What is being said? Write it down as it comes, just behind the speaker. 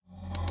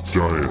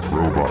giant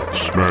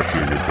robots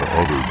smashing into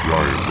other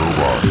giant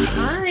robots.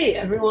 Hi,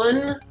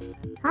 everyone.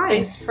 Hi.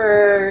 Thanks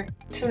for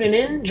tuning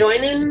in,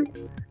 joining.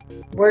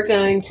 We're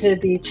going to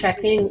be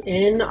checking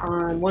in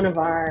on one of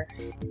our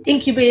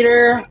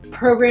Incubator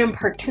program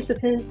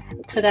participants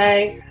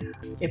today.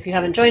 If you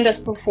haven't joined us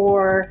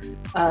before,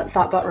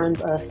 thoughtbot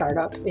runs a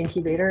startup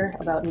incubator,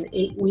 about an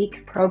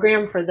 8-week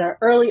program for the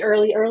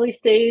early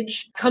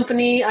stage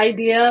company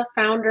idea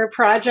founder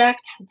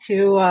project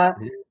to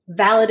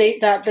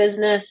validate that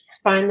business,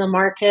 find the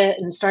market,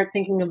 and start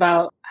thinking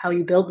about how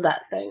you build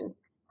that thing.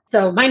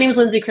 So my name is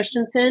Lindsay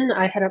Christensen.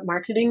 I head up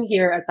marketing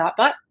here at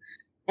thoughtbot.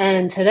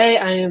 And today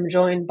I am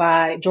joined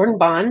by Jordan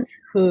Bonds,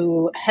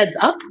 who heads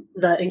up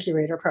the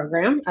incubator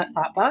program at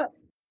thoughtbot.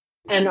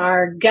 And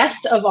our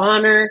guest of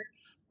honor,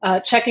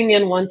 checking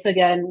in once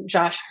again,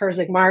 Josh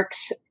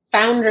Herzig-Marx,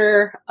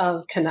 founder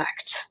of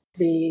Knect,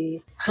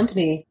 the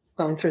company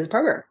going through the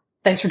program.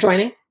 Thanks for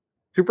joining.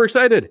 Super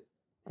excited.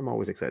 I'm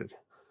always excited.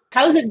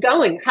 How's it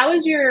going? How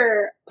is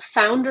your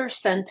founder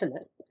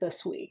sentiment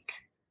this week?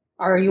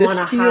 Are you on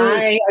a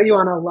high? Are you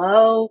on a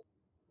low?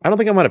 I don't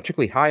think I'm on a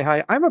particularly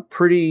high. I'm a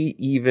pretty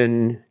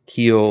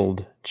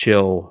even-keeled,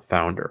 chill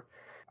founder.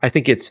 I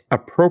think it's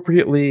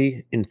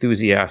appropriately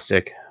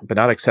enthusiastic, but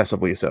not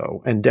excessively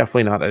so, and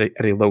definitely not at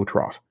a low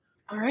trough.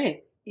 All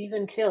right.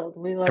 Even-keeled.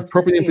 We love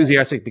appropriately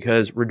enthusiastic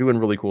because we're doing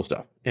really cool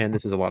stuff, and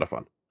this is a lot of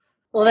fun.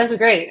 Well, that's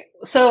great.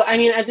 So, I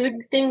mean, a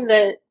big thing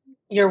that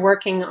you're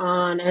working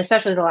on, and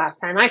especially the last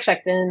time I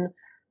checked in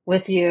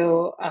with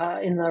you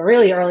in the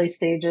really early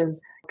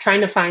stages,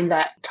 trying to find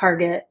that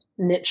target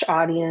niche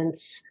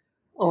audience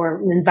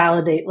or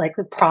validate like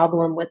the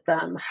problem with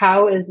them.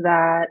 How is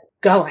that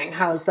going?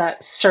 How is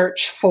that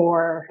search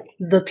for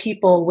the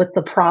people with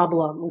the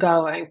problem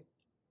going?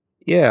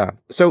 Yeah.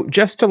 So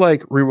just to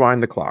like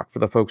rewind the clock for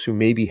the folks who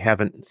maybe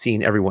haven't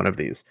seen every one of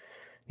these,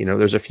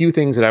 there's a few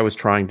things that I was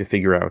trying to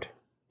figure out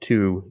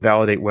to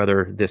validate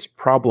whether this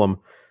problem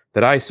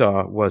that I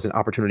saw was an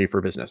opportunity for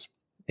business.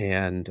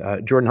 And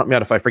Jordan, help me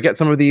out if I forget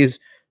some of these.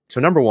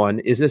 So number one,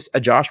 is this a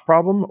Josh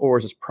problem or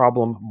is this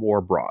problem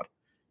more broad?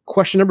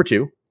 Question number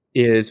two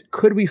is,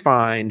 could we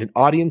find an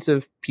audience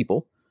of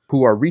people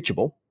who are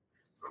reachable,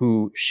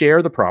 who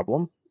share the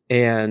problem,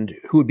 and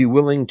who would be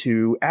willing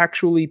to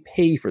actually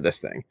pay for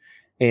this thing?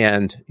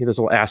 And there's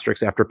a little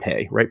asterisk after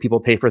pay, right? People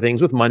pay for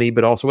things with money,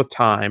 but also with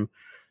time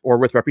or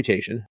with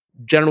reputation.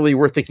 Generally,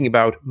 we're thinking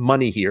about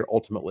money here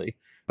ultimately,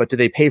 but do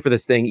they pay for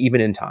this thing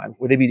even in time?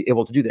 Would they be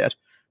able to do that?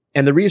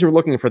 And the reason we're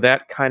looking for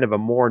that kind of a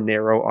more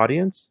narrow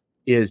audience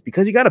is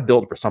because you got to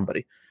build for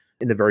somebody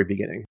in the very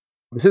beginning.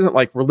 This isn't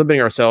like we're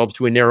limiting ourselves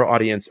to a narrow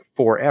audience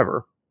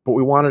forever, but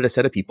we wanted a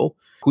set of people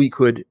who we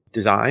could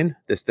design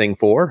this thing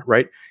for,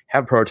 right?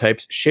 Have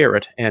prototypes, share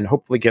it, and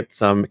hopefully get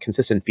some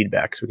consistent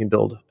feedback so we can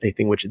build a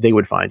thing which they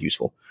would find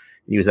useful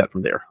and use that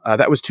from there.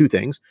 That was two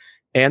things.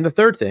 And the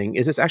third thing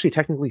is it's actually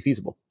technically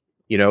feasible.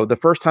 The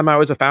first time I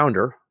was a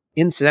founder,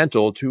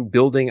 incidental to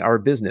building our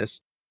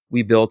business,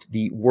 we built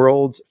the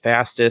world's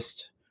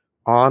fastest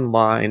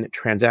online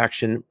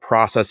transaction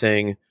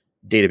processing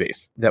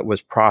database that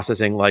was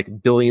processing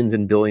like billions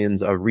and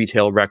billions of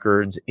retail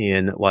records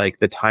in like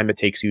the time it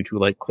takes you to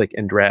like click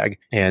and drag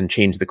and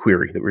change the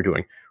query that we're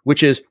doing,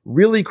 which is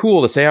really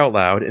cool to say out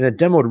loud and it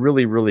demoed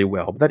really, really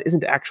well, but that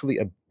isn't actually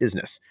a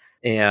business.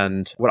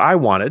 And what I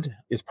wanted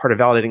is part of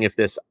validating if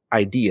this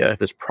idea, if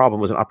this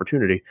problem was an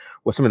opportunity,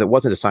 was something that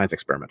wasn't a science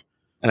experiment.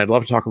 And I'd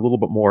love to talk a little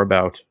bit more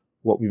about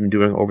what we've been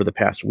doing over the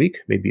past week,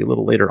 maybe a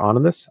little later on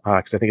in this,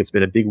 because I think it's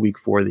been a big week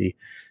for the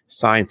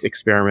science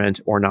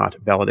experiment or not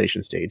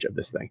validation stage of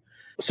this thing.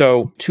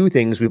 So two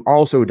things we've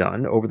also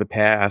done over the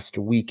past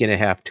week and a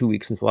half, 2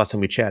 weeks since the last time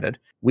we chatted.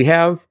 We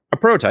have a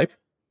prototype,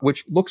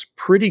 which looks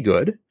pretty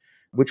good,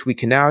 which we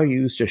can now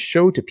use to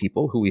show to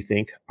people who we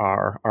think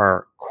are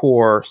our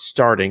core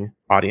starting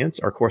audience,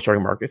 our core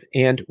starting market,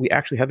 and we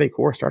actually have a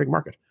core starting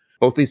market.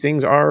 Both these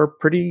things are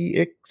pretty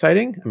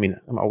exciting. I mean,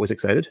 I'm always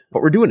excited,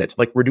 but we're doing it.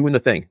 Like we're doing the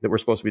thing that we're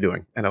supposed to be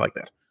doing. And I like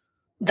that.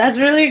 That's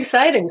really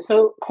exciting.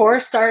 So core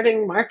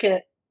starting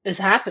market is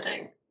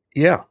happening.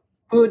 Yeah.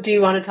 Do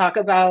you want to talk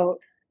about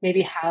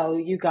maybe how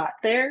you got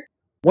there?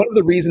 One of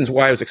the reasons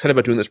why I was excited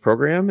about doing this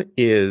program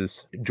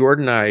is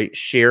Jordan and I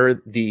share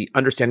the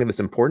understanding of this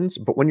importance,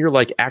 but when you're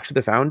like actually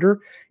the founder,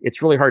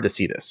 it's really hard to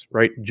see this,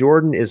 right?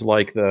 Jordan is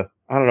like I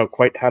don't know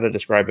quite how to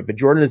describe it, but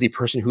Jordan is the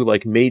person who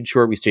like made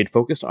sure we stayed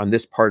focused on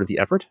this part of the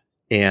effort.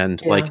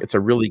 And like, it's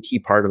a really key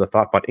part of the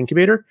thoughtbot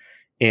incubator.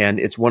 And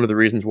it's one of the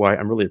reasons why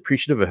I'm really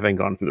appreciative of having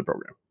gone through the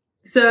program.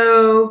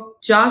 So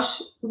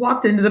Josh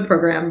walked into the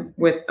program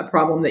with a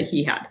problem that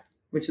he had,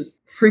 which is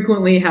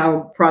frequently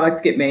how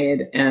products get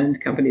made and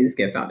companies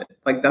get founded.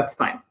 Like, that's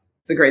fine.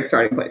 It's a great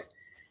starting place.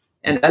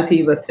 And as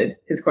he listed,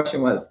 his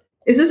question was,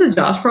 is this a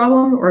Josh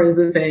problem or is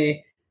this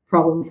a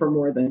problem for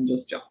more than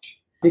just Josh?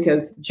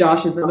 Because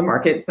Josh is not a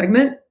market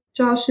segment.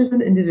 Josh is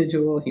an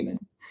individual human.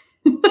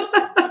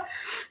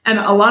 And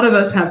a lot of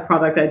us have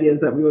product ideas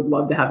that we would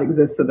love to have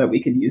exist so that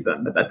we could use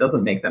them, but that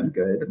doesn't make them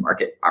good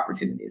market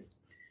opportunities.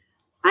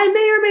 I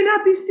may or may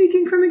not be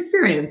speaking from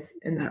experience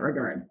in that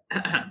regard.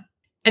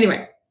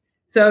 Anyway,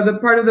 So the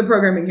part of the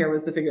programming here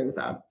was to figure this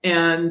out.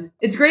 And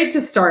it's great to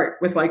start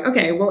with like,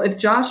 okay, well, if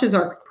Josh is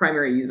our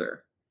primary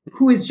user,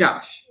 who is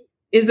Josh?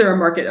 Is there a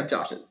market of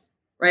Joshes,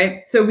 right?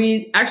 So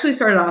we actually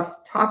started off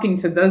talking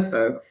to those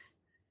folks.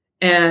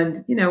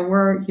 And,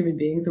 we're human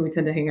beings and we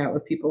tend to hang out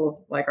with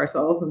people like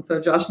ourselves. And so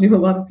Josh knew a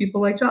lot of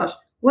people like Josh.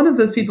 One of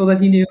those people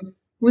that he knew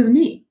was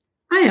me.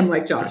 I am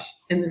like Josh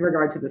in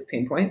regard to this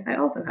pain point. I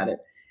also had it.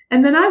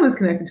 And then I was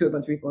connected to a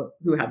bunch of people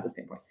who had this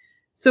pain point.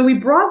 So we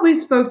broadly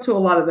spoke to a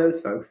lot of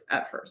those folks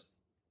at first.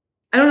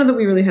 I don't know that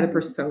we really had a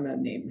persona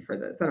name for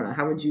this. I don't know.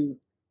 How would you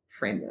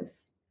frame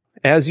this?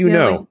 As you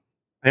know,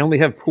 I only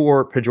have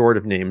poor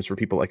pejorative names for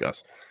people like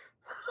us.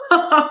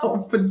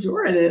 Oh,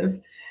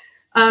 pejorative.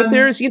 But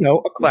there's,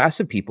 a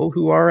class of people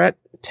who are at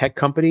tech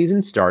companies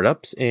and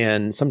startups,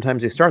 and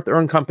sometimes they start their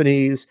own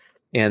companies,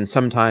 and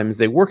sometimes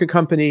they work at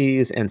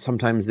companies, and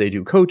sometimes they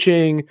do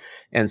coaching,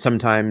 and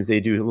sometimes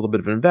they do a little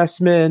bit of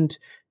investment,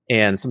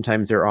 and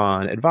sometimes they're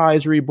on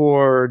advisory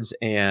boards,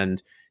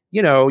 and,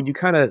 you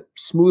kind of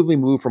smoothly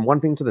move from one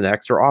thing to the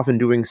next, or often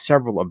doing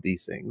several of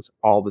these things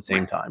all at the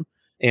same time.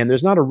 And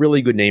there's not a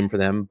really good name for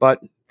them, but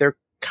they're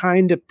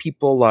kind of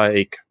people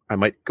like, I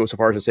might go so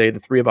far as to say, the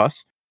three of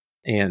us,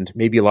 and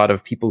maybe a lot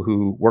of people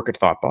who work at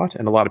thoughtbot,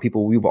 and a lot of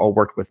people we've all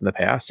worked with in the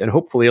past, and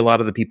hopefully a lot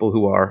of the people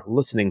who are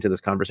listening to this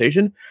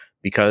conversation,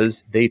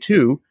 because they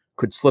too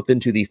could slip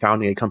into the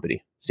founding a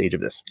company stage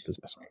of this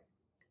business.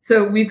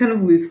 So we've kind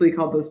of loosely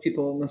called those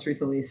people most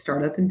recently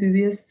startup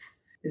enthusiasts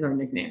is our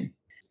nickname.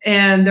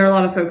 And there are a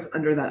lot of folks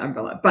under that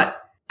umbrella. But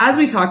as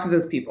we talk to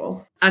those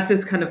people at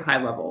this kind of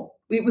high level,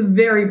 it was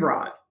very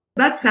broad.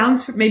 That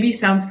sounds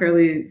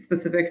fairly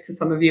specific to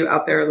some of you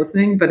out there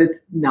listening, but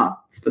it's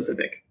not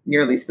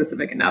nearly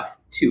specific enough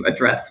to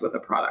address with a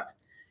product.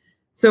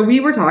 So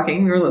we were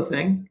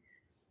listening,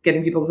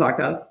 getting people to talk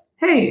to us.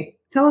 Hey,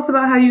 tell us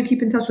about how you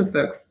keep in touch with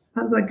folks.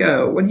 How does that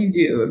go? What do you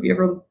do? Have you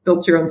ever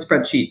built your own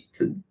spreadsheet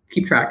to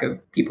keep track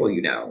of people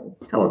you know?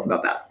 Tell us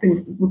about that.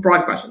 Things with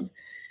broad questions.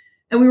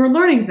 And we were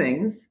learning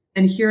things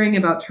and hearing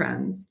about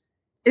trends.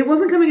 It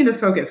wasn't coming into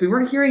focus. We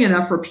weren't hearing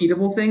enough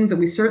repeatable things, and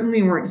we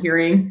certainly weren't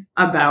hearing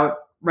about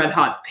red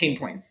hot pain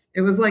points.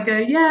 It was like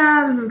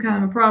this is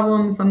kind of a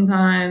problem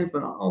sometimes,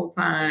 but not all the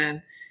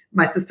time.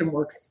 My system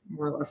works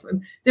more or less.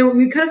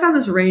 We kind of found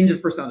this range of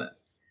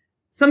personas.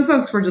 Some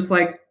folks were just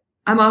like,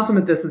 I'm awesome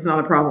at this. It's not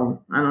a problem.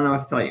 I don't know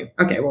what to tell you.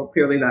 Okay, well,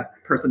 clearly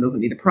that person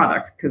doesn't need a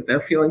product because they're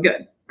feeling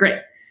good.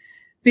 Great.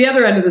 The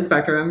other end of the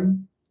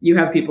spectrum, you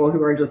have people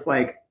who are just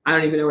like, I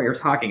don't even know what you're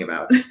talking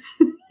about.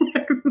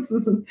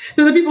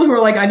 They're the people who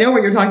are like, I know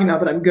what you're talking about,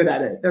 but I'm good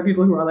at it. There are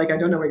people who are like, I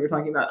don't know what you're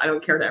talking about. I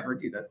don't care to ever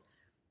do this.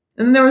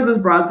 And then there was this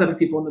broad set of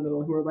people in the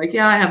middle who were like,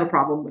 yeah, I have a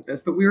problem with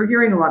this. But we were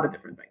hearing a lot of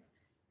different things.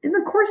 In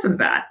the course of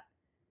that,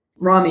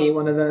 Rami,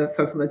 one of the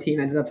folks on the team,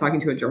 ended up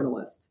talking to a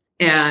journalist.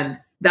 And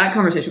that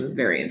conversation was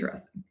very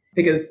interesting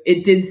because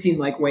it did seem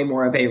like way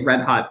more of a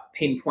red hot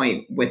pain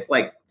point with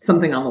like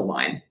something on the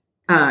line.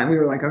 And we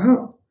were like,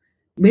 oh,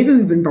 maybe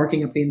we've been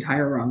barking up the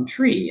entire wrong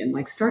tree, and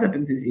like startup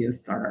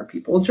enthusiasts are our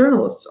people,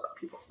 journalists are our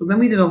people. So then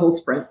we did a whole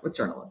sprint with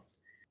journalists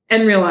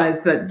and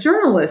realized that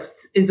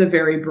journalists is a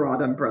very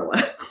broad umbrella.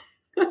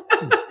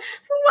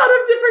 It's a lot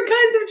of different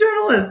kinds of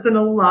journalists and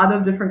a lot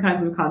of different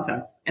kinds of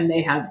contexts, and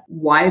they have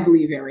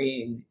widely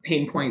varying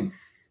pain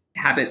points,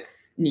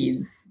 habits,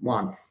 needs,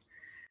 wants.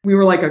 We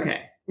were like,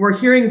 okay, we're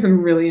hearing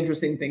some really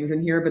interesting things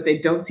in here, but they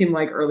don't seem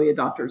like early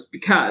adopters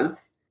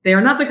because they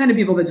are not the kind of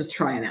people that just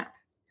try an app,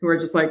 who are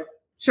just like,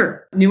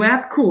 sure, new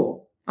app,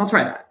 cool, I'll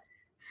try that.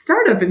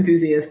 Startup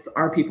enthusiasts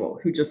are people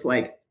who just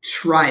like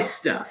try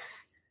stuff.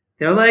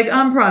 They're like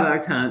on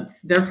product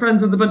hunts. They're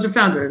friends with a bunch of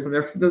founders,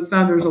 and those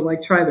founders are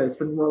like, try this.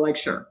 And we're like,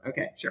 sure,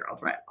 okay, sure, I'll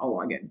try it. I'll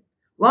log in.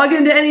 Log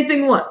into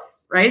anything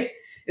once, right?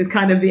 Is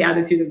kind of the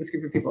attitude of this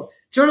group of people.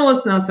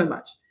 Journalists, not so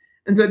much.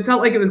 And so it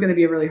felt like it was going to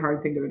be a really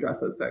hard thing to address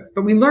those folks.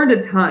 But we learned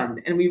a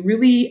ton, and we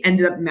really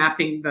ended up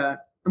mapping the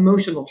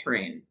emotional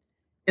terrain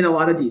in a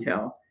lot of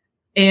detail.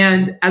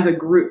 And as a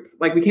group,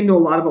 like we came to a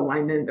lot of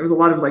alignment. There was a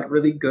lot of like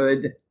really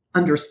good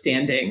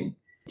understanding,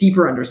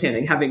 deeper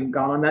understanding, having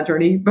gone on that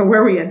journey. But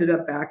where we ended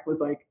up back was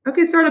like,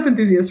 okay, startup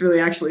enthusiasts really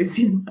actually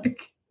seem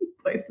like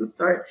a place to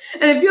start.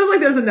 And it feels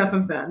like there's enough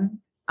of them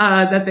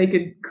that they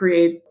could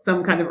create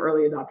some kind of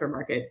early adopter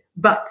market.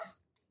 But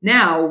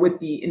now with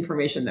the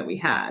information that we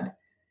had,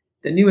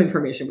 the new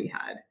information we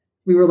had,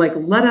 we were like,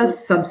 let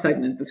us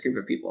subsegment this group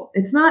of people.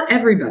 It's not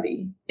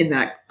everybody in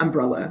that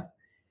umbrella.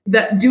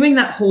 That doing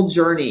that whole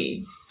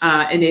journey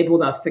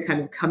enabled us to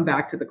kind of come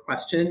back to the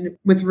question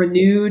with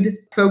renewed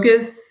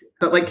focus,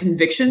 but like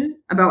conviction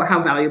about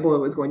how valuable it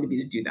was going to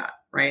be to do that,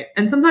 right?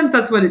 And sometimes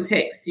that's what it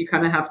takes. You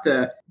kind of have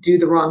to do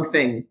the wrong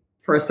thing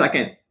for a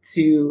second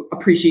to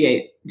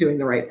appreciate doing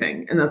the right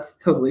thing. And that's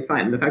totally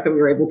fine. The fact that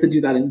we were able to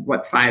do that in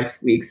 5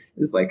 weeks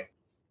is like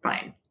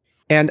fine.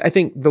 And I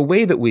think the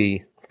way that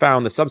we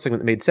found the subsegment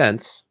that made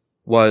sense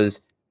was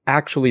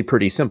actually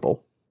pretty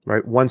simple.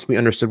 Right. Once we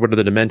understood what are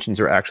the dimensions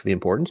are actually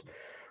important,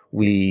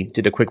 we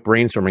did a quick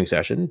brainstorming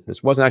session.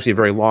 This wasn't actually a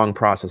very long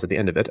process at the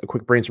end of it, a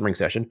quick brainstorming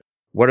session.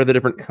 What are the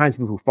different kinds of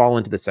people who fall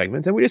into the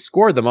segment? And we just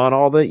scored them on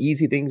all the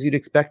easy things you'd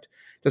expect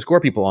to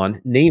score people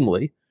on.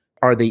 Namely,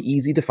 are they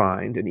easy to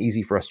find and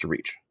easy for us to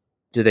reach?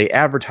 Do they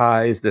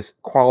advertise this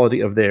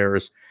quality of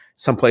theirs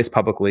someplace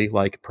publicly,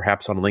 like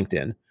perhaps on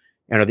LinkedIn?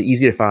 And are they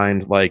easy to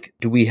find? Like,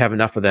 do we have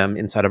enough of them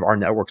inside of our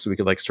network so we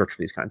could like search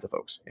for these kinds of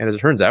folks? And as it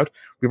turns out,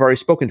 we've already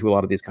spoken to a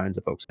lot of these kinds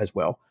of folks as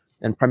well.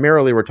 And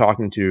primarily we're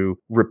talking to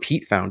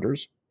repeat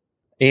founders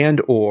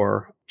and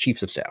or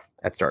chiefs of staff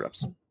at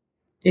startups.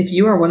 If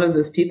you are one of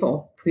those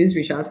people, please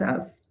reach out to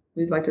us.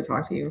 We'd like to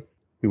talk to you.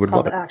 We would Call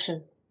love to it.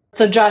 action.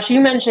 So Josh,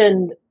 you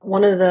mentioned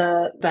one of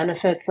the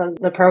benefits of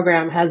the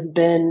program has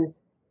been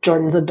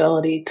Jordan's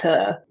ability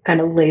to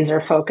kind of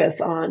laser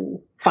focus on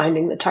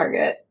finding the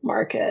target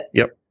market.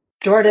 Yep.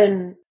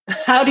 Jordan,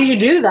 how do you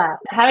do that?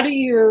 How do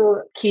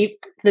you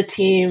keep the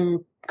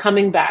team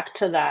coming back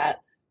to that?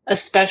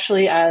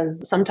 Especially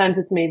as sometimes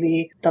it's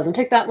maybe doesn't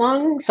take that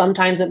long.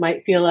 Sometimes it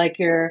might feel like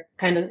you're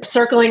kind of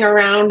circling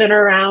around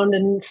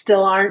and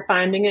still aren't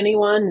finding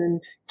anyone,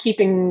 and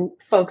keeping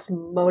folks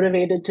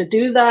motivated to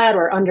do that,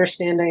 or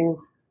understanding,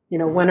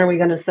 when are we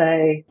going to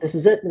say, this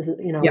is it? This is,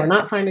 We're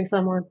not finding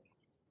someone.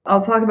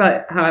 I'll talk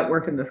about how it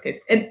worked in this case.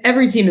 And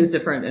every team is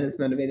different and is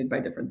motivated by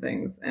different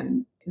things.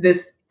 And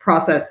this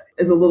process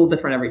is a little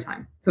different every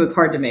time. So it's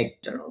hard to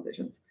make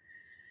generalizations.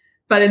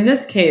 But in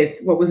this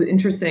case, what was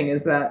interesting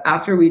is that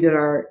after we did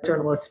our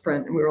journalist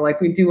sprint, and we were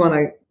like, we do want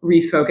to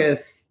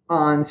refocus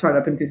on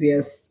startup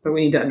enthusiasts, but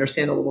we need to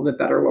understand a little bit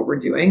better what we're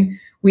doing.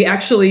 We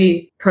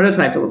actually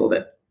prototyped a little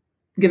bit,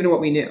 given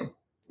what we knew,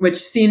 which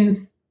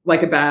seems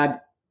like a bad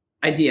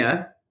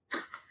idea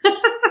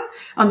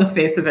on the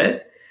face of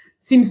it.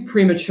 Seems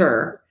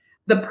premature.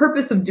 The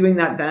purpose of doing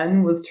that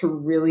then was to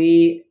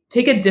really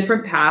take a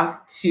different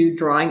path to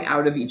drawing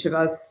out of each of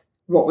us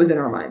what was in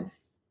our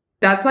minds.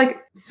 That's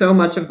like so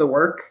much of the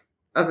work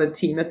of a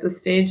team at this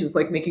stage, is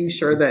like making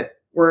sure that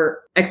we're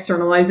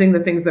externalizing the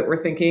things that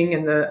we're thinking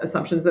and the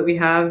assumptions that we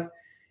have.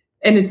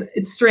 And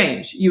it's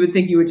strange. You would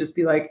think you would just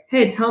be like,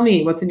 hey, tell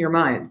me what's in your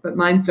mind. But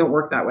minds don't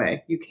work that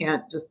way. You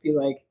can't just be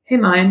like, hey,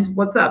 mind,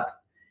 what's up?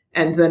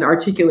 And then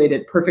articulate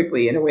it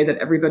perfectly in a way that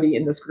everybody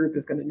in this group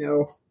is going to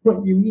know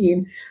what you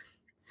mean.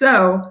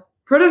 So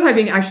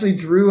prototyping actually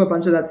drew a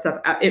bunch of that stuff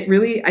out. It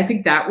really, I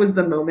think that was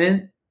the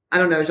moment. I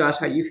don't know, Josh,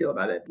 how you feel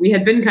about it. We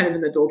had been kind of in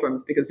the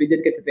doldrums because we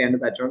did get to the end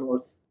of that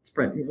journalist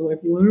sprint. We were like,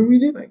 what are we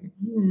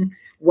doing?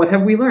 What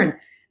have we learned?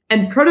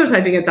 And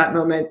prototyping at that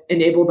moment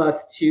enabled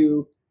us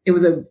to, it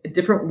was a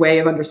different way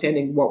of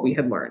understanding what we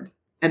had learned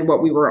and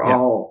what we were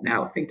all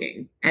now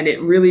thinking. And it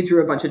really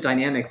drew a bunch of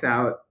dynamics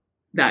out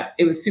that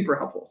it was super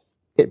helpful.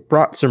 It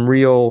brought some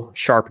real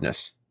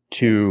sharpness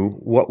to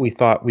what we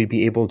thought we'd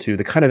be able to,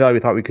 the kind of value we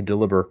thought we could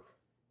deliver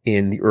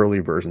in the early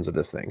versions of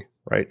this thing,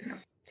 right?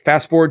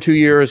 Fast forward 2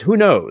 years, who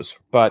knows?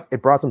 But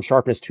it brought some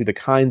sharpness to the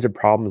kinds of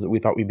problems that we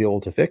thought we'd be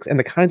able to fix and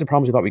the kinds of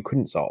problems we thought we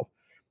couldn't solve.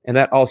 And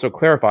that also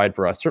clarified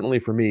for us, certainly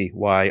for me,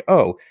 why,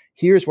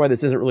 here's why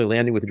this isn't really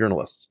landing with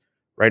journalists,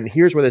 right? And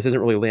here's where this isn't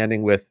really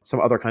landing with some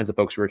other kinds of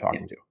folks we were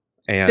talking to.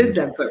 And biz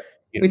dev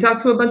folks. We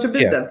talked to a bunch of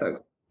biz dev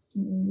folks.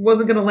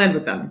 Wasn't going to land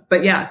with them,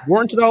 but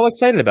weren't at all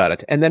excited about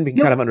it. And then we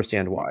can kind of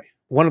understand why.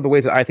 One of the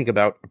ways that I think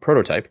about a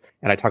prototype,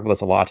 and I talk about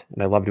this a lot,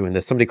 and I love doing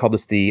this, somebody called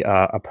this the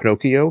a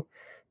Pinocchio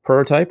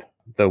prototype,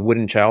 the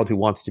wooden child who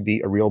wants to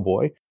be a real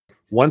boy.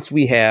 Once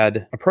we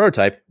had a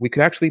prototype, we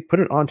could actually put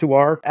it onto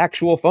our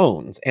actual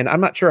phones. And I'm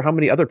not sure how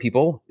many other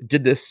people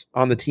did this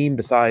on the team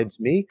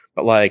besides me,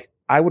 but like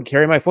I would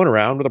carry my phone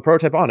around with a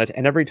prototype on it.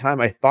 And every time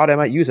I thought I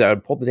might use it, I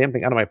would pull the damn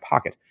thing out of my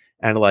pocket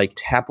and like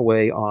tap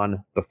away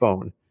on the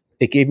phone.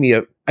 It gave me,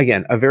 a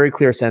very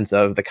clear sense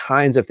of the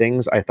kinds of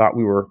things I thought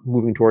we were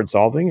moving towards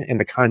solving and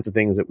the kinds of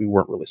things that we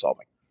weren't really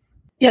solving.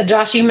 Yeah,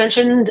 Josh, you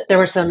mentioned there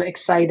were some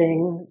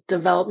exciting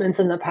developments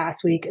in the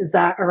past week. Is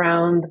that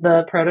around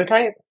the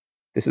prototype?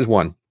 This is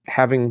one.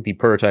 Having the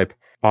prototype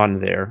on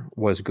there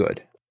was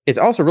good. It's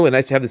also really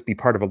nice to have this be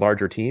part of a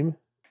larger team.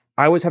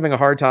 I was having a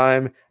hard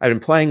time. I've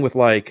been playing with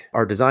like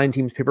our design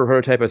team's paper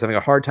prototype. I was having a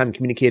hard time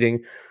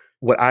communicating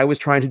what I was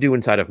trying to do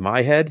inside of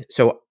my head.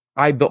 So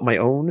I built my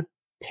own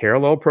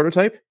parallel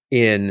prototype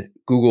in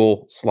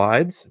Google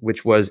Slides,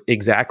 which was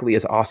exactly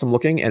as awesome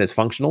looking and as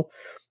functional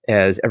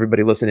as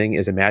everybody listening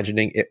is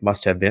imagining it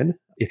must have been.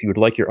 If you would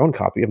like your own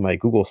copy of my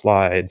Google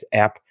Slides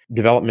app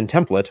development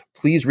template,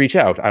 please reach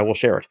out. I will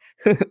share it.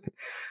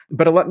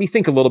 But it let me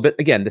think a little bit.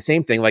 Again, the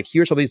same thing, like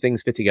here's how these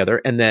things fit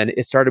together. And then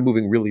it started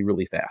moving really,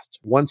 really fast.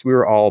 Once we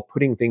were all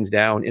putting things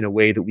down in a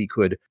way that we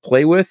could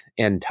play with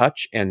and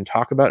touch and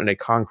talk about in a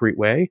concrete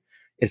way,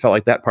 it felt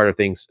like that part of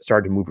things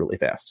started to move really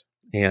fast.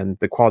 And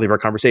the quality of our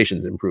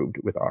conversations improved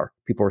with our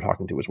people we're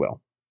talking to as well.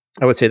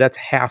 I would say that's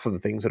half of the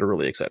things that are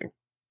really exciting.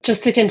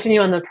 Just to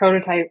continue on the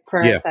prototype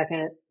for a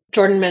second,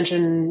 Jordan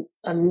mentioned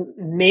a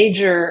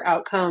major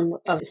outcome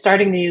of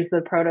starting to use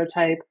the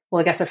prototype.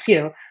 Well, I guess a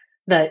few,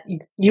 that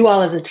you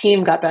all as a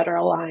team got better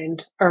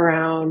aligned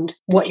around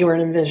what you were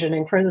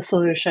envisioning for the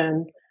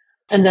solution.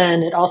 And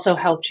then it also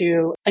helped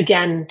you,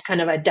 again,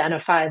 kind of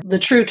identify the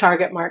true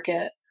target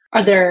market.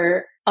 Are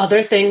there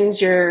other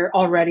things you're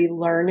already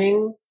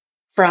learning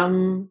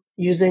from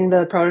using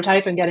the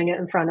prototype and getting it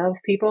in front of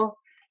people?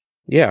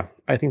 Yeah,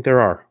 I think there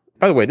are.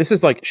 By the way, this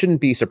is like, shouldn't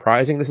be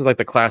surprising. This is like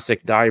the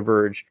classic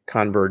diverge,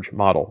 converge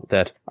model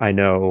that I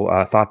know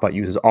thoughtbot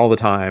uses all the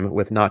time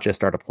with not just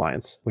startup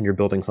clients when you're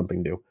building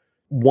something new.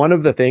 One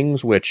of the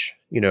things which,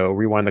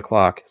 rewind the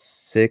clock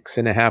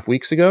 6.5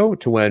 weeks ago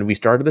to when we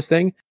started this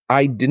thing,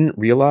 I didn't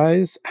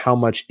realize how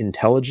much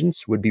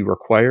intelligence would be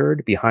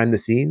required behind the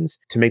scenes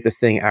to make this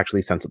thing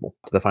actually sensible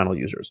to the final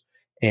users.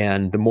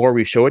 And the more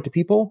we show it to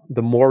people,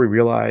 the more we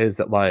realize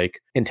that like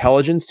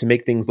intelligence to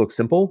make things look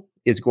simple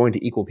is going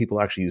to equal people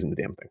actually using the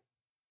damn thing.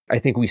 I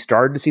think we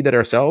started to see that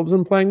ourselves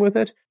when playing with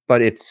it, but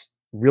it's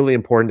really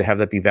important to have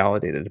that be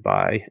validated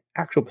by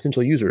actual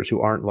potential users who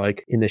aren't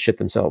like in this shit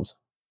themselves.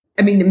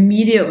 I mean,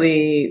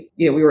 immediately,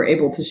 we were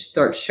able to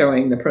start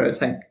showing the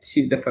prototype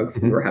to the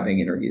folks we were having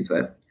interviews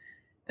with.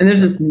 And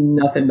there's just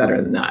nothing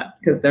better than that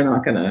because they're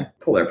not going to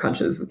pull their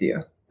punches with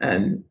you.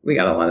 And we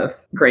got a lot of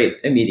great,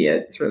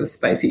 immediate, sort of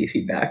spicy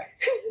feedback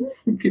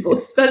from people,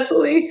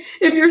 especially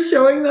if you're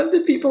showing them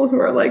to people who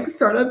are like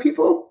startup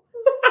people.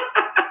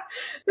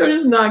 They're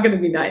just not going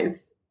to be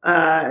nice.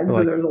 And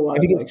so there's a lot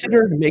of... Have you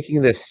considered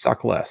making this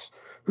suck less?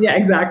 Yeah,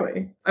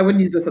 exactly. I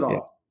wouldn't use this at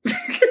all. Yeah.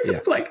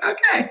 Just like,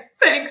 okay,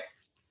 thanks.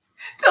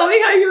 Tell me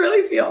how you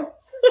really feel.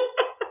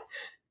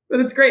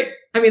 But it's great.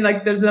 I mean,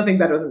 like, there's nothing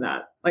better than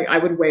that. Like, I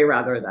would way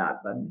rather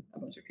that than a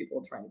bunch of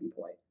people trying to be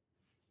polite.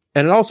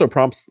 And it also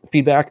prompts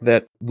feedback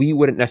that we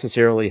wouldn't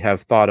necessarily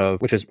have thought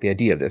of, which is the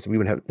idea of this. We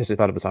wouldn't have necessarily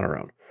thought of this on our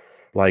own.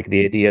 Like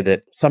the idea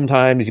that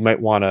sometimes you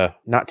might want to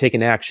not take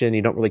an action,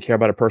 you don't really care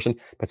about a person,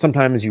 but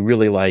sometimes you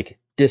really like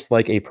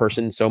dislike a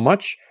person so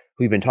much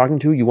who you've been talking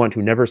to, you want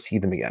to never see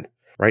them again,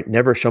 right?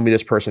 Never show me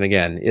this person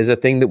again is a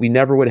thing that we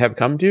never would have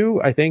come to,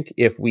 I think,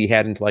 if we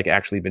hadn't like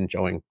actually been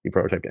showing the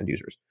prototype to end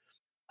users.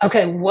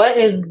 Okay, what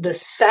is the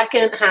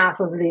second half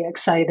of the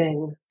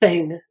exciting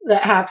thing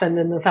that happened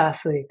in the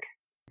past week?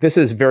 This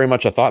is very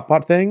much a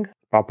thoughtbot thing.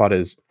 Thoughtbot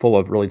is full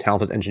of really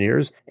talented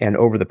engineers. And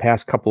over the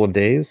past couple of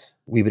days,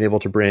 we've been able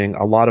to bring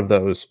a lot of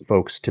those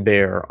folks to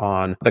bear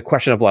on the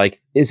question of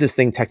like, is this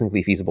thing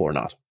technically feasible or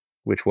not?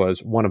 Which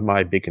was one of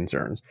my big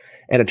concerns.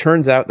 And it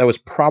turns out that was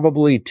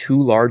probably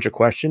too large a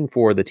question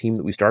for the team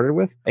that we started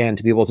with. And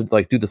to be able to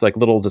like do this like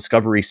little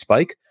discovery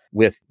spike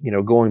with,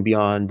 going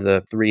beyond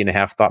the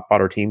 3.5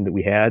 thoughtbotter team that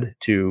we had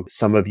to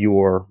some of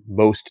your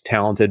most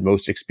talented,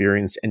 most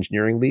experienced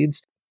engineering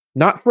leads.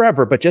 Not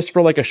forever, but just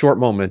for like a short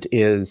moment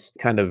is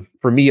kind of,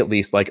 for me at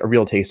least, like a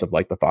real taste of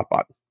like the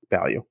thoughtbot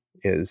value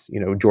is,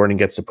 Jordan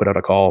gets to put out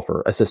a call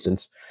for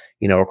assistance,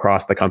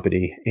 across the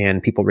company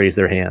and people raise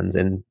their hands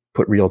and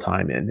put real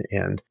time in.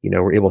 And,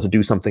 we're able to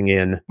do something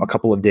in a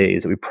couple of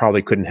days that we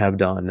probably couldn't have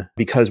done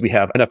because we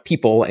have enough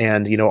people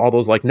and, all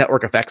those like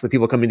network effects that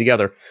people coming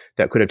together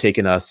that could have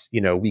taken us,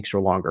 weeks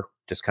or longer,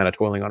 just kind of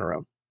toiling on our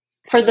own.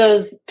 For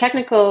those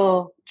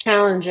technical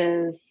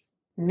challenges,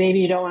 maybe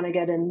you don't want to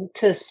get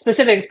into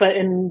specifics, but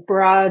in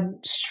broad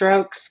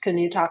strokes, can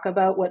you talk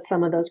about what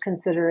some of those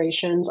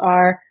considerations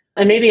are?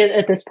 And maybe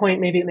at this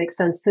point, maybe it makes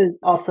sense to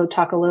also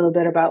talk a little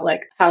bit about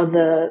like how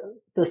the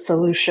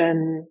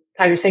solution,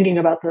 how you're thinking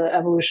about the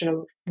evolution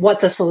of what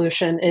the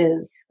solution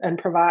is and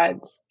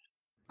provides.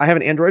 I have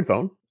an Android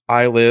phone.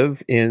 I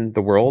live in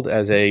the world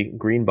as a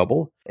green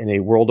bubble in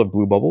a world of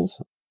blue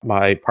bubbles.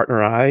 My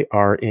partner and I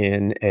are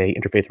in a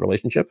interfaith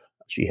relationship.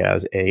 She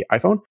has an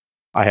iPhone.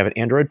 I have an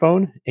Android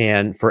phone,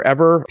 and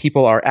forever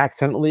people are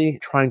accidentally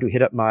trying to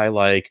hit up my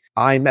like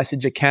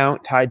iMessage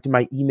account tied to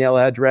my email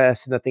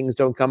address and the things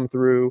don't come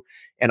through.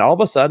 And all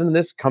of a sudden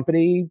this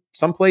company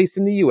someplace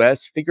in the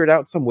US figured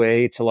out some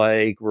way to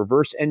like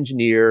reverse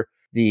engineer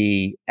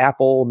the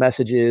Apple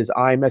messages,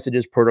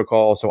 iMessages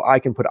protocol so I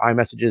can put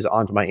iMessages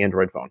onto my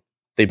Android phone.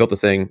 They built this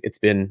thing. It's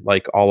been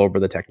like all over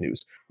the tech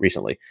news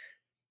recently.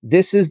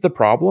 This is the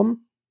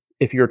problem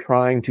if you're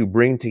trying to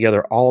bring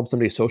together all of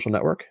somebody's social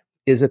network.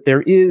 Is that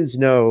there is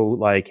no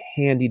like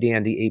handy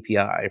dandy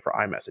API for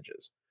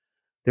iMessages.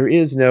 There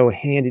is no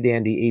handy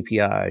dandy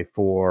API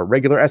for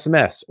regular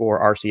SMS or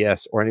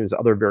RCS or any of those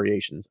other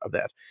variations of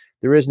that.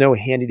 There is no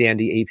handy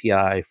dandy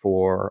API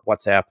for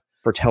WhatsApp,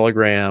 for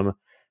Telegram,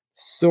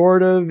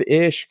 sort of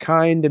ish,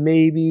 kind of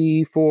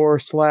maybe for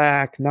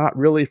Slack, not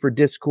really for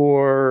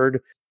Discord.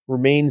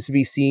 Remains to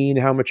be seen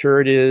how mature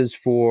it is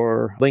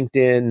for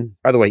LinkedIn.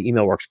 By the way,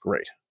 email works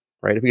great,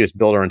 right? If we just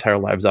build our entire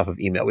lives off of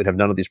email, we'd have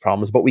none of these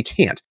problems, but we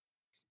can't.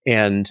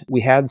 And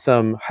we had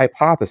some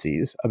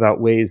hypotheses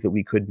about ways that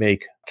we could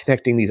make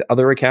connecting these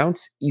other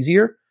accounts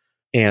easier.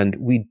 And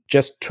we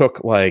just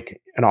took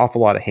like an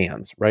awful lot of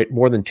hands, right?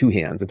 More than 2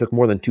 hands. It took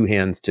more than 2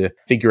 hands to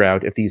figure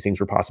out if these things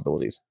were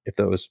possibilities, if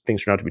those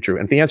things turn out to be true.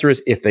 And if the answer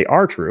is if they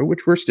are true,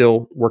 which we're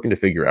still working to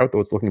figure out, though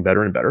it's looking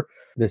better and better,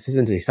 this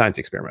isn't a science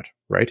experiment,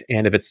 right?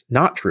 And if it's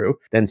not true,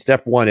 then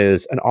step 1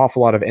 is an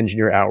awful lot of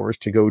engineer hours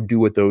to go do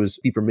what those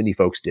Beeper Mini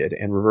folks did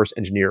and reverse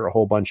engineer a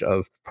whole bunch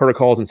of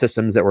protocols and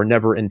systems that were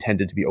never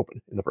intended to be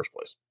open in the first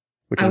place,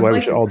 which is why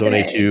we should all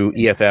donate to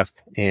EFF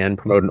and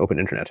promote an open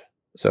internet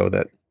so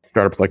that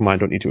startups like mine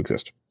don't need to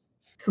exist.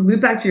 So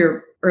loop back to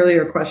your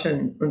earlier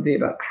question, Lindsay,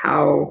 about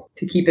how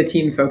to keep a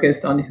team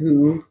focused on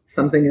who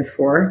something is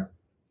for.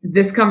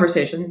 This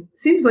conversation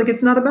seems like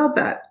it's not about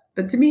that.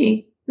 But to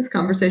me, this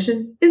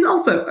conversation is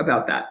also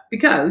about that,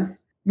 because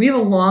we have a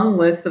long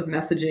list of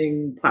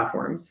messaging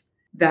platforms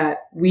that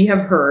we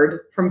have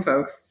heard from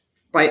folks,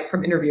 right,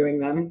 from interviewing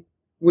them,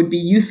 would be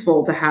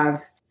useful to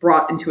have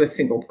brought into a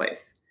single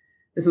place.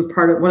 This was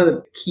part of one of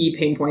the key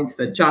pain points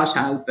that Josh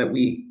has that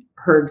we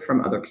heard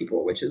from other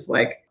people, which is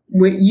like,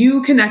 when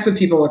you connect with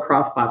people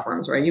across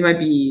platforms, right? You might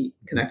be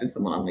connected to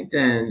someone on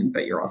LinkedIn,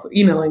 but you're also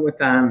emailing with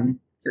them.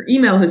 Your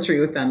email history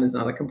with them is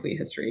not a complete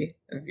history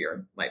of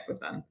your life with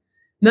them.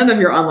 None of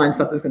your online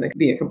stuff is going to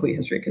be a complete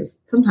history,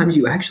 because sometimes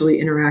you actually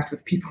interact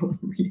with people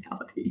in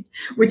reality,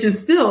 which is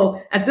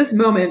still at this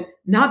moment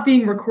not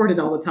being recorded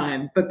all the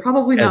time, but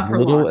probably not for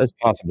long. As little as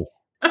possible.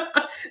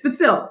 But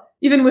still,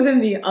 even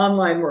within the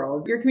online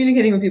world, you're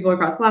communicating with people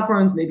across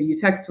platforms. Maybe you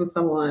text with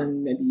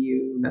someone, maybe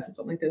you message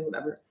on LinkedIn,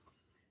 whatever.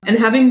 And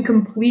having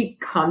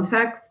complete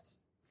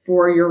context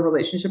for your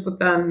relationship with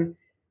them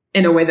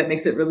in a way that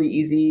makes it really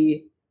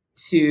easy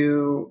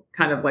to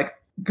kind of like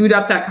boot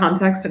up that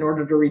context in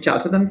order to reach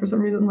out to them for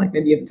some reason. Like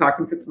maybe you haven't talked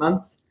in 6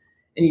 months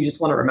and you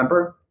just want to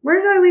remember, where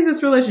did I leave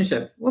this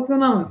relationship? What's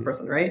going on with this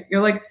person, right?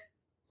 You're like,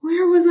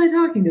 where was I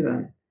talking to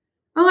them?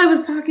 Oh, I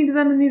was talking to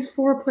them in these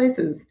 4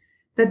 places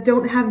that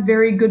don't have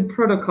very good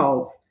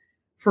protocols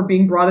for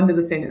being brought into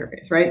the same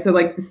interface, right? So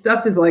like the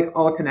stuff is like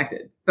all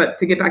connected. But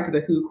to get back to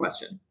the who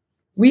question,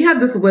 we had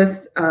this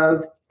list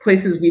of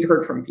places we'd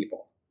heard from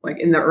people, like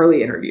in the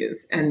early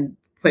interviews, and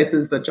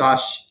places that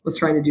Josh was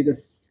trying to do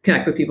this,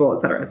 connect with people,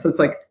 et cetera. So it's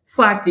like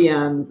Slack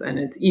DMs and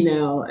it's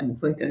email and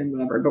it's LinkedIn,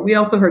 whatever. But we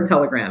also heard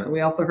Telegram and we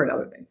also heard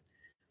other things.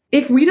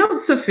 If we don't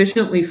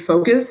sufficiently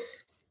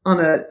focus on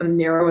a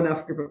narrow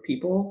enough group of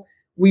people,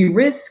 we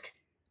risk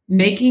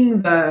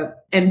making the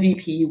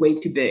MVP way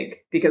too big,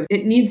 because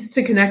it needs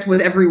to connect with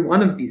every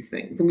one of these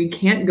things. And we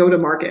can't go to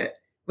market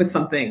with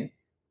something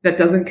that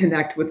doesn't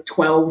connect with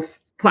 12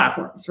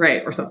 platforms,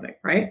 right? Or something,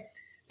 right?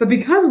 But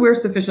because we're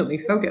sufficiently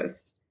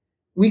focused,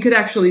 we could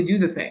actually do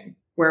the thing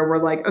where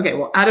we're like, okay,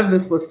 well, out of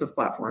this list of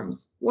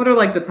platforms, what are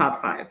like the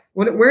top 5?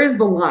 Where is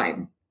the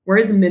line? Where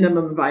is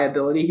minimum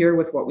viability here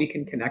with what we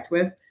can connect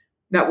with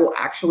that will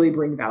actually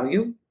bring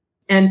value?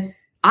 And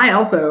I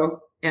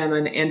also am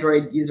an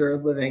Android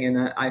user living in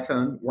an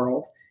iPhone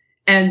world.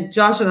 And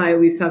Josh and I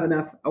at least have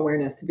enough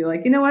awareness to be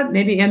like, you know what,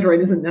 maybe Android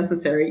isn't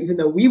necessary, even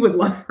though we would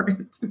love for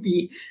it to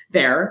be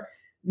there.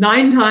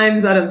 9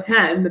 times out of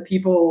 10, the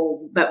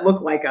people that look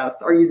like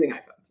us are using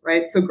iPhones,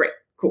 right? So great,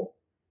 cool.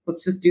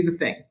 Let's just do the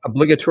thing.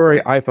 Obligatory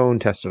iPhone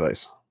test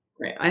device.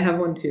 Right. I have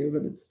one too,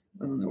 but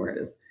I don't know where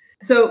it is.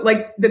 So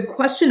like the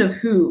question of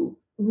who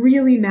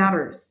really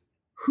matters.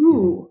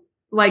 Who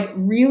like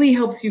really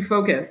helps you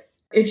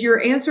focus. If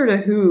your answer to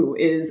who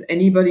is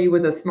anybody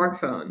with a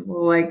smartphone,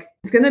 well, like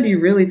it's going to be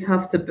really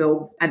tough to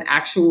build an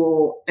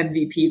actual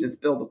MVP that's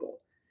buildable.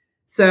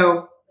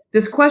 So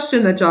this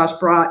question that Josh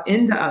brought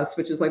into us,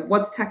 which is like,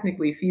 what's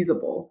technically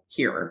feasible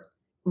here,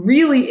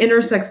 really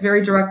intersects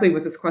very directly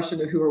with this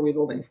question of who are we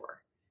building for?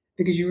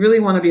 Because you really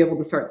want to be able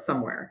to start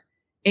somewhere.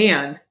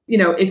 And, you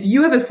know, if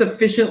you have a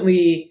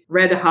sufficiently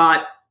red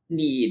hot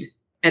need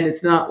and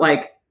it's not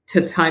like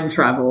to time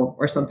travel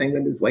or something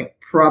that is like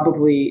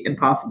probably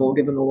impossible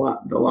given the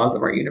laws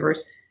of our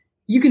universe,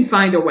 you can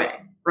find a way,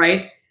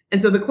 right?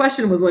 And so the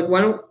question was like,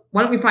 why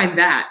don't we find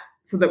that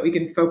so that we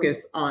can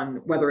focus on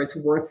whether it's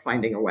worth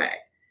finding a way?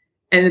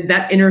 And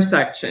that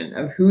intersection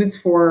of who it's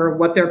for,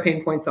 what their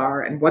pain points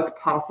are, and what's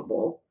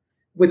possible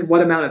with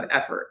what amount of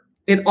effort.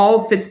 It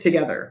all fits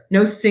together.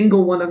 No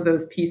single one of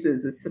those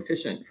pieces is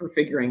sufficient for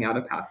figuring out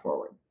a path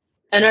forward.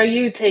 And are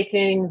you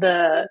taking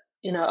the,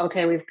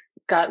 okay, we've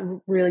got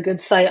really good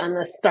sight on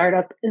the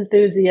startup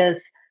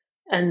enthusiasts,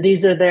 and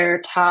these are their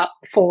top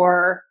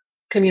 4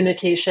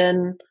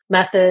 communication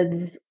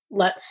methods.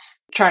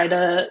 Let's try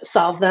to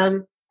solve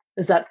them.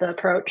 Is that the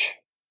approach?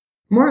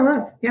 More or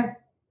less, yeah.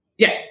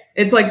 Yes.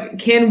 It's like,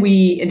 can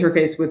we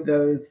interface with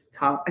those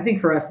top? I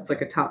think for us, it's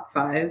like a top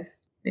 5,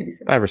 maybe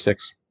 6. 5 or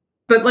 6.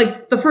 But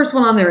like the first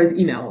one on there is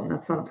email, and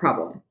that's not a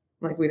problem.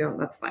 Like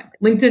that's fine.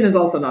 LinkedIn is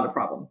also not a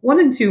problem. 1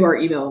 and 2 are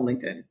email and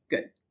LinkedIn.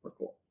 Good. We're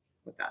cool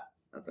with that.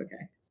 That's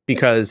okay.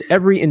 Because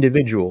every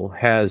individual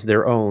has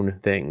their own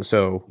thing.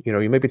 So,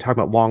 you might be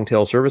talking about long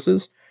tail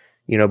services,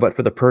 but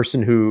for the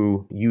person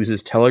who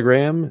uses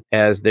Telegram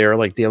as their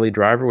like daily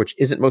driver, which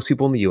isn't most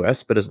people in the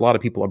US, but is a lot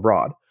of people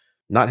abroad,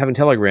 not having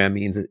Telegram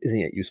means it isn't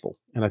yet useful.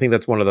 And I think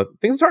that's one of the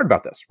things that's hard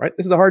about this, right?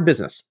 This is a hard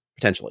business,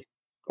 potentially.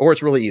 Or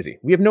it's really easy.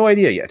 We have no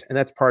idea yet. And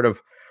that's part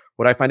of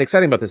what I find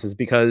exciting about this, is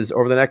because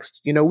over the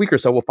next, week or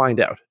so, we'll find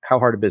out how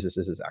hard a business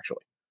this is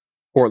actually,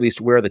 or at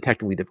least where are the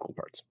technically difficult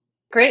parts.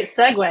 Great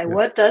segue. Yeah.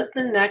 What does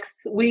the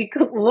next week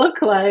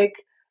look like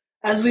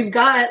as we've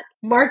got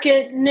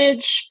market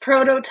niche,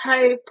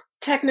 prototype,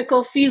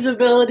 technical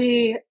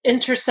feasibility,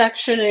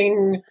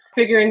 intersectioning,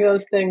 figuring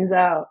those things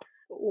out?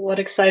 What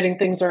exciting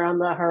things are on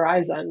the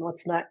horizon?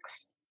 What's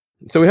next?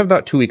 So we have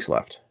about 2 weeks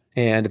left.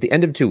 And at the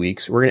end of 2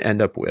 weeks, we're going to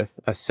end up with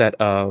a set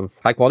of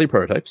high quality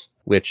prototypes,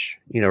 which,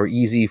 are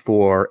easy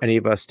for any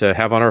of us to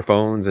have on our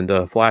phones and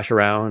to flash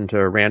around to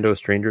rando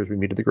strangers we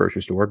meet at the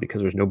grocery store,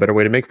 because there's no better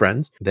way to make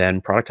friends than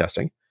product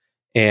testing.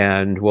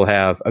 And we'll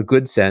have a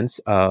good sense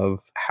of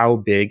how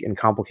big and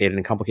complicated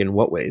in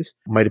what ways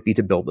might it be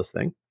to build this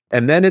thing.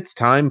 And then it's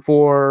time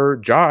for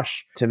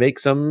Josh to make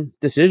some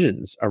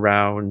decisions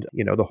around,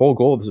 the whole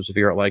goal of this is to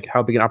figure out like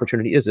how big an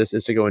opportunity is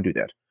to go and do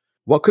that.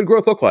 What could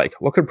growth look like?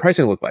 What could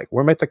pricing look like?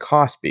 Where might the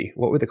cost be?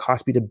 What would the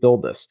cost be to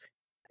build this?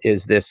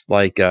 Is this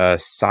like a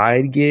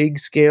side gig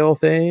scale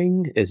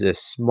thing? Is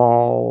this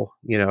small,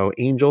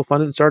 angel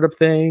funded startup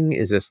thing?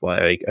 Is this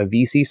like a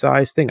VC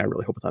size thing? I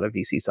really hope it's not a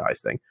VC size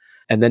thing.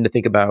 And then to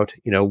think about,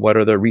 what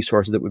are the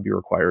resources that would be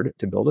required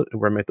to build it and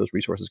where might those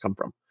resources come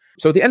from?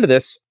 So at the end of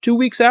this, 2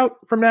 weeks out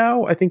from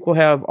now, I think we'll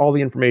have all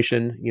the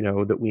information,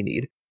 that we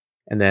need.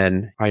 And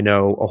then I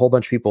know a whole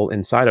bunch of people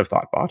inside of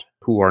thoughtbot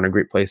who are in a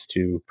great place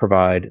to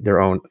provide their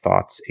own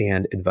thoughts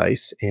and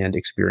advice and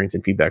experience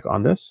and feedback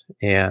on this.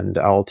 And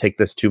I'll take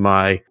this to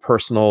my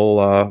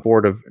personal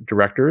board of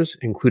directors,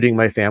 including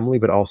my family,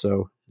 but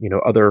also,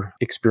 other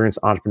experienced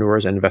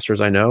entrepreneurs and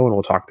investors I know. And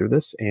we'll talk through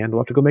this and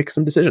we'll have to go make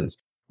some decisions,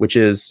 which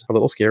is a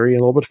little scary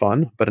and a little bit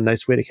fun, but a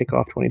nice way to kick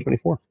off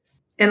 2024.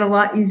 And a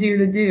lot easier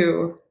to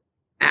do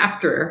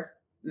after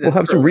this. We'll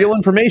have some real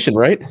information,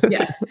 right?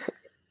 Yes.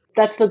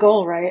 That's the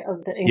goal, right,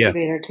 of the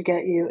incubator, to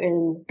get you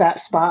in that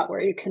spot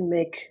where you can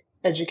make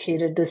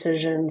educated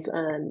decisions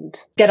and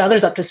get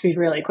others up to speed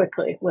really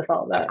quickly with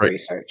all that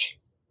research.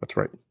 That's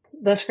right.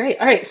 That's great.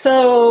 All right.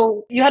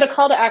 So you had a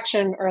call to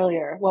action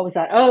earlier. What was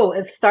that? Oh,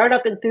 if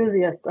startup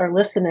enthusiasts are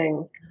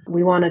listening,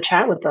 we want to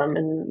chat with them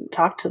and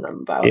talk to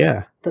them about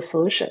the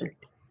solution.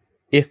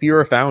 If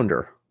you're a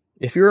founder,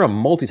 if you're a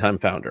multi-time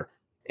founder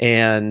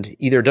and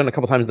either done a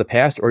couple times in the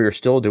past or you're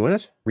still doing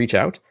it, reach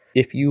out.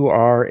 If you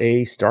are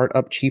a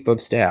startup chief of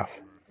staff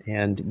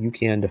and you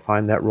can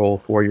define that role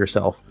for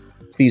yourself,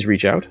 please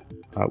reach out.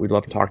 We'd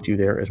love to talk to you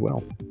there as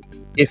well.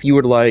 If you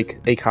would like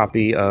a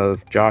copy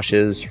of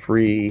Josh's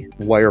free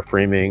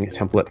wireframing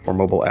template for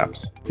mobile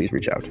apps, please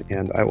reach out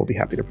and I will be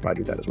happy to provide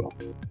you that as well.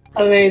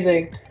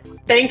 Amazing.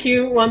 Thank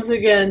you once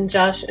again,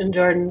 Josh and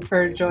Jordan,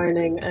 for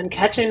joining and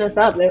catching us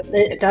up.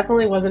 It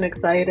definitely was an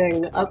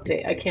exciting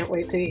update. I can't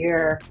wait to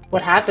hear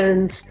what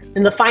happens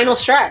in the final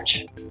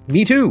stretch.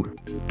 Me too.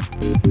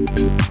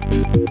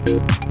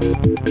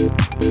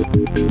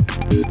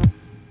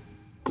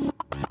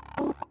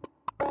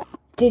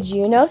 Did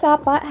you know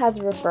thoughtbot has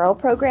a referral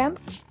program?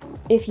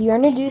 If you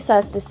introduce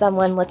us to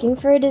someone looking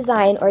for a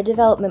design or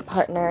development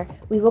partner,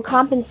 we will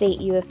compensate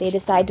you if they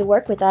decide to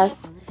work with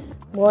us.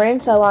 More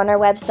info on our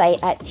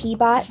website at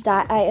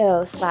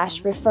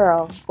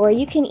tbot.io/referral, or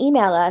you can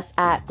email us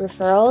at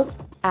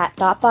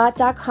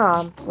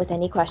referrals@thoughtbot.com with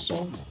any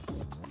questions.